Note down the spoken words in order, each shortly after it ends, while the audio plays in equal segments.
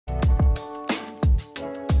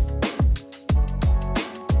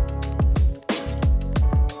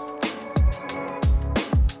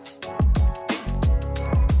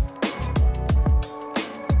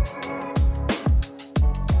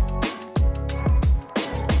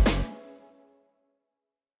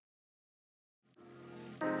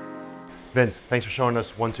Vince, thanks for showing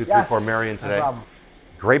us 1, 2, 3, Yes, 4 Marion today. No problem.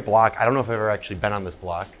 Great block. I don't know if I've ever actually been on this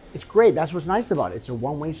block. It's great. That's what's nice about it. It's a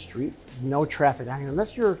one-way street. There's no traffic down here.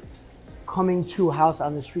 Unless you're coming to a house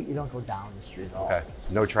on the street, you don't go down the street at all. Okay,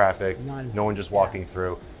 so no traffic, None. no one just walking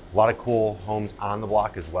through. A lot of cool homes on the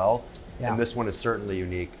block as well. Yeah. And this one is certainly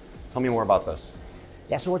unique. Tell me more about this.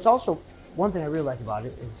 Yeah, so it's also, one thing I really like about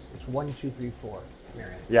it is it's 1, 2, 3, 4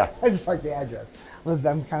 Marion. Yeah. I just like the address.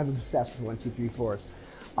 I'm kind of obsessed with 1, 2, 3, 4s.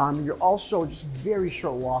 You're also just very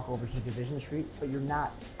short walk over to Division Street, but you're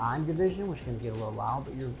not on Division, which can get a little loud,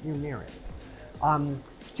 but you're near it.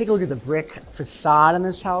 Take a look at the brick facade in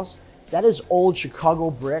this house. That is old Chicago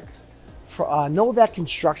brick. 𝗦𝗲𝗢𝗡𝗦𝗢𝗡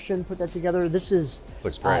Construction put that together. This is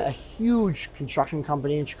a huge construction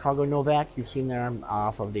company in Chicago, 𝗦𝗲𝗢𝗡. You've seen them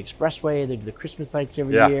off of the expressway. They do the Christmas lights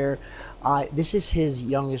every year. This is his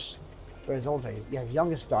youngest, or his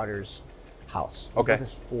youngest daughter's house. Okay.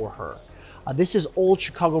 This is for her. This is old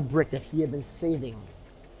Chicago brick that he had been saving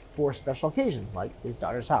for special occasions, like his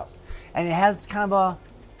daughter's house. And it has kind of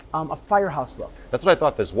a firehouse look. That's what I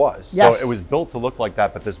thought this was. Yes. So it was built to look like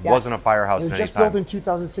that, but this wasn't a firehouse. It was at any just time. built in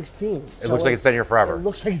 2016. It looks like it's been here forever. It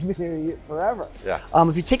looks like it's been here forever. Yeah.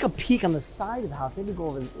 If you take a peek on the side of the house, maybe go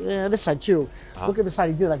over this side too. Look at the side.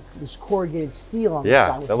 He did like this corrugated steel on the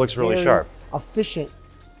side. Yeah, that looks really very sharp. Efficient.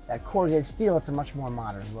 That corrugated steel, it's a much more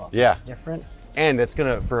modern look. Yeah. Different. And it's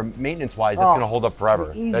gonna, for maintenance-wise, that's gonna hold up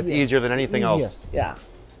forever. That's easier than anything else. Yeah.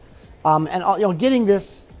 And getting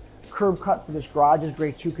this curb cut for this garage is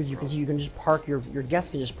great too, because you can just park your guests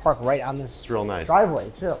can just park right on this. It's real nice.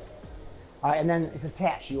 Driveway too. And then it's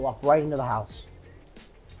attached. You walk right into the house.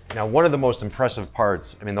 Now, one of the most impressive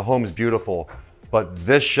parts. I mean, the home's beautiful, but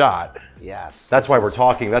this shot. Yes. That's why we're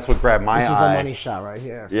talking. That's what grabbed my eye. This is the money shot right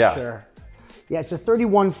here. Yeah. For sure. Yeah, it's a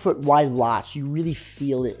 31-foot wide lot, so you really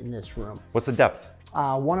feel it in this room. What's the depth?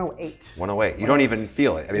 108. 108. You don't even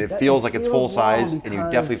feel it. I mean, it feels like it's full size, and you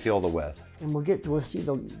definitely feel the width. And we'll see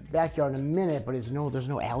the backyard in a minute, but there's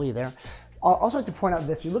no alley there. I'll also like to point out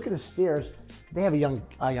this. You look at the stairs. They have a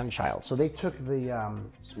young child, so they took the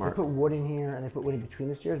Smart. They put wood in here and they put wood in between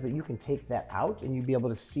the stairs, but you can take that out and you'll be able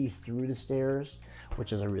to see through the stairs,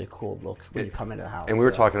 which is a really cool look when you come into the house. And we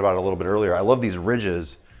were talking about it a little bit earlier. I love these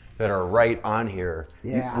ridges that are right on here.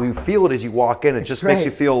 Yeah. You feel it as you walk in. It just makes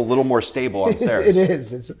you feel a little more stable upstairs. It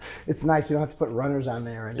is. It's nice. You don't have to put runners on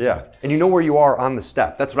there. Or anything. Yeah. And you know where you are on the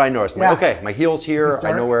step. That's what I noticed. I'm like, okay, my heel's here.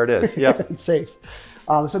 I know where it is. Yeah. It's safe.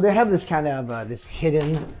 So they have this kind of this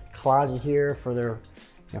hidden closet here for their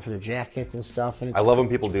jackets and stuff. And it's, I love when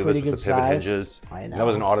people do this with the pivot size. hinges. I know. That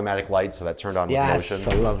was an automatic light, so that turned on with motion. Yes,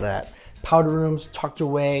 I love that. Powder rooms tucked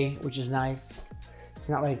away, which is nice. It's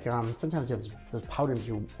not like sometimes you have those powder rooms.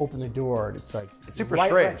 You open the door, and it's like it's super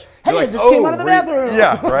strange. Hey, like, I just came out of the bathroom.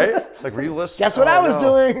 Yeah, right. Like, were you listening? Guess what I was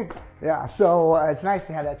doing? Yeah. So it's nice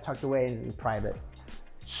to have that tucked away and private.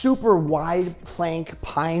 Super wide plank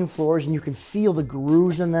pine floors, and you can feel the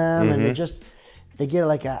grooves in them, and they get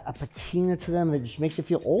like a patina to them that just makes it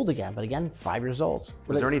feel old again. But again, 5 years old.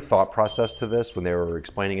 Was there any thought process to this when they were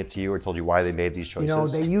explaining it to you or told you why they made these choices? You know,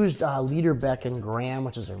 they used 𝗦𝗲𝗥𝗕𝗦𝗢𝗥𝗦,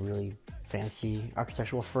 which is a really fancy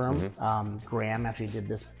architectural firm. Graham actually did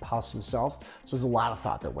this house himself, so there's a lot of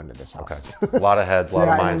thought that went into this house. Okay. A lot of heads, a lot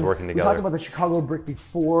of minds working together. We talked about the Chicago brick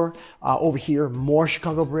before. Over here, more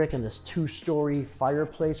Chicago brick and this 2-story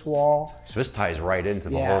fireplace wall. So this ties right into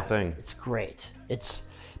the whole thing. It's great. It's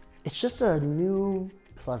just a new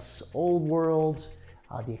plus old world.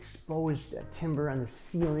 The exposed timber on the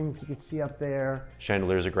ceilings you can see up there.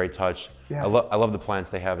 Chandelier's a great touch. Yes. I love the plants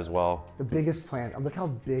they have as well. The biggest plant. Look how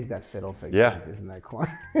big that fiddle fig is in that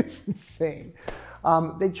corner. It's insane.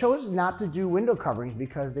 They chose not to do window coverings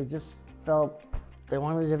because they just felt they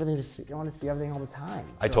wanted everything to see. They want to see everything all the time.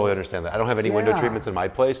 I totally understand that. I don't have any window treatments in my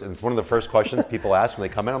place, and it's one of the first questions people ask when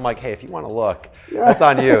they come in. I'm like, hey, if you want to look, that's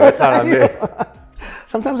on you. That's not on me.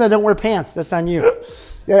 Sometimes I don't wear pants. That's on you.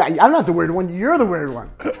 Yeah, I'm not the weird one. You're the weird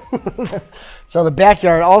one. So the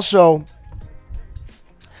backyard also,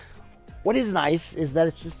 what is nice is that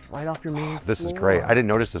it's just right off your main This floor. is great. I didn't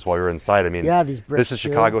notice this while we were inside. I mean, these bricks this is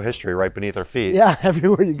Chicago history right beneath our feet. Yeah,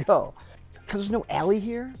 everywhere you go. Because there's no alley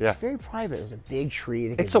here. Yeah. It's very private. There's a big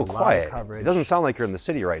tree. It's so quiet. It doesn't sound like you're in the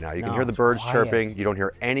city right now. You can hear the birds chirping. You don't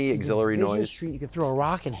hear any auxiliary noise. Street, you can throw a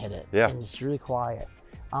rock and hit it. Yeah. And it's really quiet.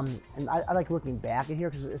 And I like looking back at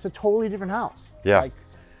here because it's a totally different house. Yeah.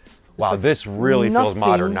 Wow, this really feels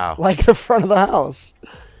modern now. Like the front of the house.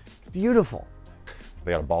 It's beautiful.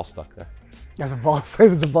 They got a ball stuck there. There's a ball stuck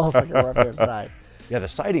on the left-hand side. Yeah, the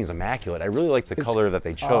siding's immaculate. I really like the color that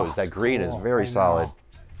they chose. That green is very solid.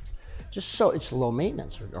 Just so it's low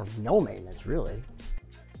maintenance or no maintenance, really.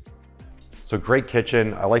 So great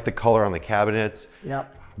kitchen. I like the color on the cabinets.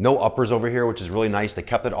 Yep. No uppers over here, which is really nice. They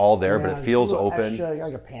kept it all there, but it feels open. Extra,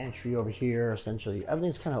 like a pantry over here, essentially.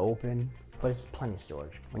 Everything's kind of open, but it's plenty of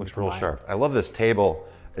storage. Looks real sharp. I love this table.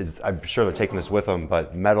 I'm sure they're taking this with them,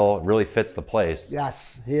 but metal really fits the place.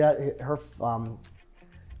 Yes, her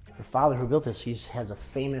father who built this, he has a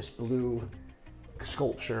famous blue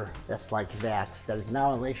sculpture that's like that is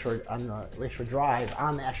now on the Lakeshore Drive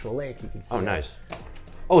on the actual lake. You can see. Oh, nice.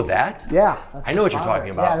 Oh, that? Yeah. I know what you're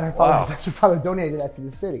talking about. Yeah, that's her father donated that to the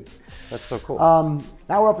city. That's so cool.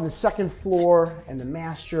 Now we're up on the second floor and the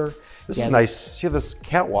master. This is nice. See this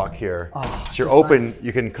catwalk here. Oh, so you're open. Nice.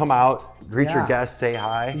 You can come out, greet your guests, say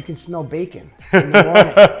hi. You can smell bacon in the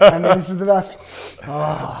morning. I mean, this is the best.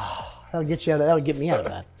 Oh, that'll get you out. That'll get me out of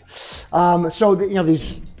bed. So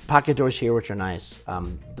these pocket doors here, which are nice.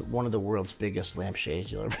 One of the world's biggest lampshades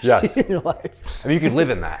you'll ever see in your life. I mean, you could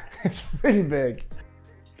live in that. It's pretty big.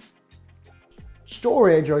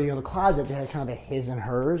 Storage, or the closet, they had kind of a his and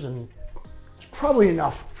hers, and it's probably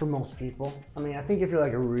enough for most people. I mean, I think if you're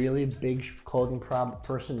like a really big clothing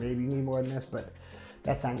person, maybe you need more than this, but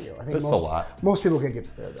that's on you. I think this is a lot. Most people can get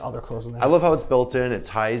all their clothes in there. I love how it's built in, it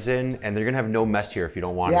ties in, and you're gonna have no mess here if you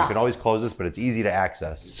don't want it. You can always close this, but it's easy to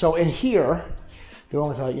access. So in here, they're going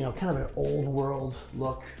with kind of an old world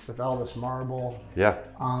look with all this marble. Yeah.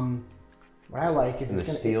 What I like is it's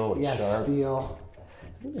gonna steel. It's sharp. Steel.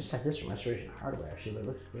 I think I just got this from Restoration Hardware actually, but it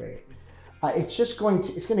looks great. It's going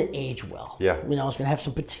to age well. Yeah. It's going to have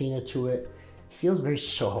some patina to it. It feels very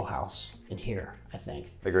Soho House in here, I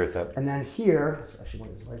think. I agree with that. And then here, actually one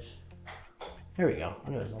of these lights. There we go.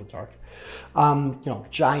 I know it's a little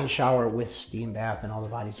dark. Giant shower with steam bath and all the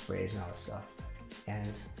body sprays and all that stuff.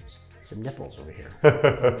 And some nipples over here.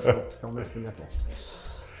 Don't miss the nipples.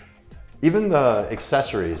 Even the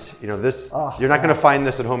accessories, this, you're not going to find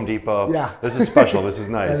this at Home Depot. Yeah. This is special. This is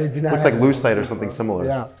nice. Yeah, they do not looks like 𝗏𝗏𝗏𝗏 or something similar.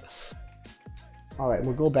 Yeah. All right,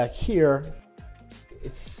 we'll go back here.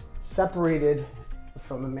 It's separated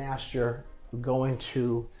from the master. We're going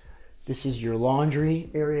to, this is your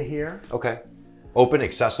laundry area here. Okay. Open,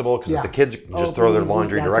 accessible, because if the kids can just throw their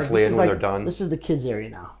laundry directly in when they're done. This is the kids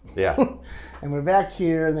area now. Yeah. And we're back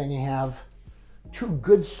here, and then you have two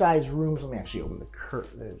good-sized rooms. Let me actually open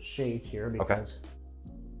the shades here because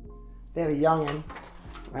they have a youngin'.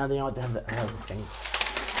 Now they don't have the things.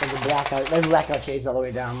 They have blackout shades all the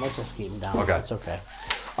way down. Let's just keep them down. Okay. That's okay.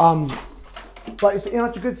 But it's,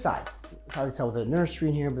 it's a good size. It's hard to tell with the nursery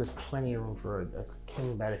in here, but there's plenty of room for a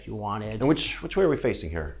king bed if you wanted. And which way are we facing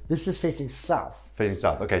here? This is facing south. Facing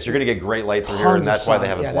south. Okay, so you're going to get great light from here, and that's why they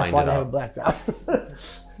have it blinded out. That's why they have it blacked out.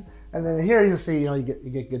 And then here you'll see, you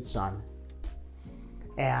get good sun.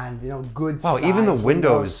 And good. Wow, even the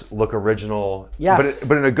windows look original. Yes.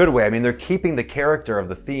 But in a good way. I mean, they're keeping the character of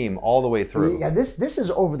the theme all the way through. Yeah, this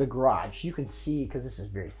is over the garage. You can see because this is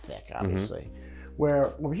very thick, obviously.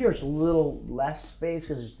 Where over here it's a little less space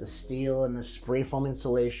because it's the steel and the spray foam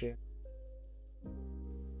insulation.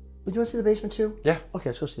 Would you want to see the basement too? Yeah. Okay,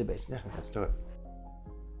 let's go see the basement. Yeah, let's do it.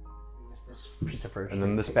 This piece of furniture. And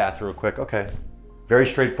then this bath real quick. Okay. Very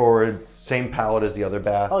straightforward. Same palette as the other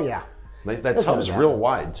bath. Oh yeah. That tub is real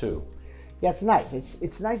wide too. Yeah, it's nice.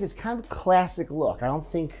 It's nice. It's kind of a classic look. I don't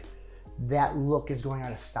think that look is going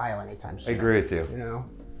out of style anytime soon. I agree with you.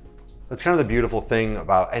 That's kind of the beautiful thing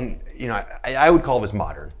about, and I would call this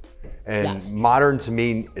modern. And modern to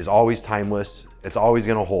me is always timeless. It's always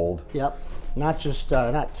going to hold. Yep. Not just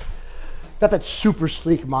not that super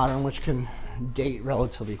sleek modern, which can date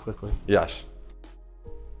relatively quickly. Yes.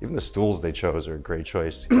 Even the stools they chose are a great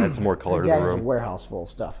choice. Add some more color to the room. Has a warehouse full of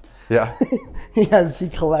stuff. Yeah. He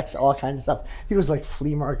collects all kinds of stuff. He goes like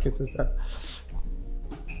flea markets and stuff.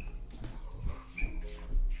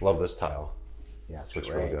 Love this tile. Yeah, it's looks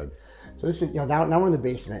really good. So this is now we're in the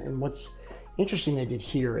basement, and what's interesting they did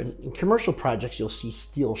here in commercial projects, you'll see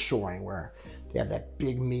steel shoring where they have that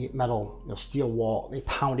big metal steel wall. They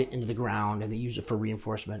pound it into the ground and they use it for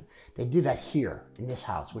reinforcement. They did that here in this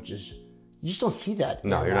house, which is. You just don't see that.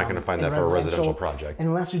 No, you're not going to find that for a residential project.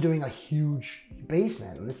 Unless you're doing a huge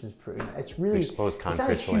basement. And this is pretty, it's really, exposed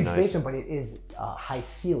concrete's it's not a huge really nice. Basement, but it is high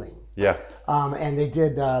ceiling. Yeah. And they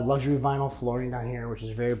did luxury vinyl flooring down here, which is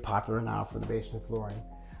very popular now for the basement flooring.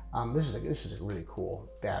 This is a really cool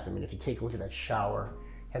bath. I mean, if you take a look at that shower,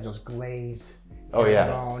 it has those glazed. Oh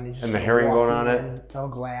yeah. And the herringbone on it. No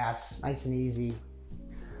glass, nice and easy.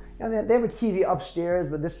 And they have a TV upstairs,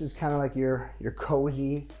 but this is kind of like your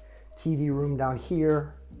cozy TV room down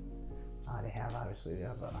here. They have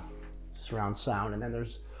surround sound, and then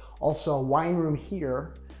there's also a wine room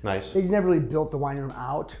here. Nice. They never really built the wine room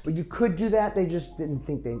out, but you could do that. They just didn't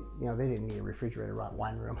think they didn't need a refrigerator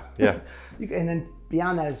wine room. Yeah. And then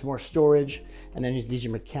beyond that, it's more storage, and then these are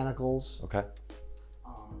mechanicals. Okay.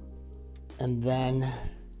 And then,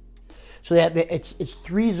 so it's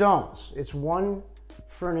 3 zones. It's 1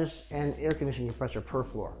 furnace and air conditioning compressor per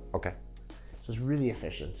floor. Okay. So it's really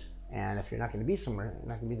efficient. And if you're not going to be somewhere, you're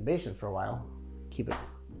not going to be in the basement for a while, keep it.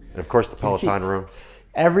 And of course, the Peloton room.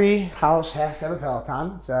 Every house has to have a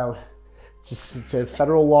Peloton, so it's a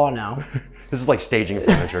federal law now. This is like staging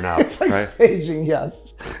furniture now, it's like right? staging,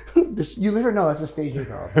 yes. You live or no, that's a staging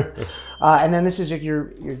Peloton. And then this is like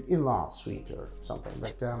your in-law suite or something.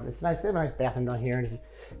 But it's nice. They have a nice bathroom down here. And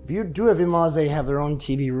if you do have in-laws, they have their own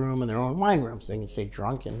TV room and their own wine room, so they can stay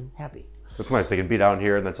drunk and happy. That's nice. They can be down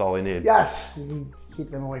here, and that's all they need. Yes, you can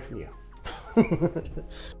keep them away from you.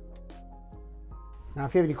 Now,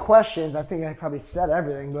 if you have any questions, I think I probably said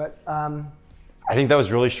everything, but I think that was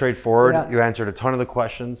really straightforward. Yeah. You answered a ton of the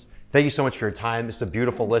questions. Thank you so much for your time. This is a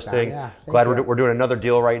beautiful listing. Yeah, Glad we're doing another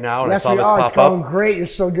deal right now, and yes, I saw this It's pop going up. great. You're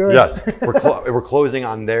so good. Yes, we're closing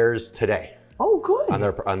on theirs today. Oh, good.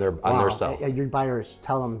 On their sell. Your buyers,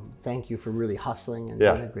 tell them thank you for really hustling and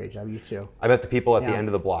doing a great job. You too. I met the people at the end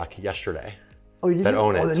of the block yesterday. Oh, you did? That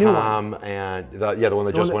own it. The new Tom and the one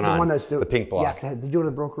that just went on. The one that's the pink block. Yes, did you do it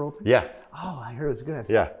with the broker open? Yeah. Oh, I heard it was good.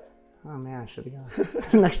 Yeah. Oh man, I should have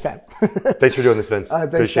gone. Next time. Thanks for doing this, Vince.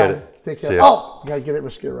 Thanks, Appreciate John. it. Take See care. ya. Oh, you gotta get it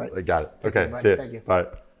with skill right. I got it. Okay. Bye. See ya. Thank you. Bye.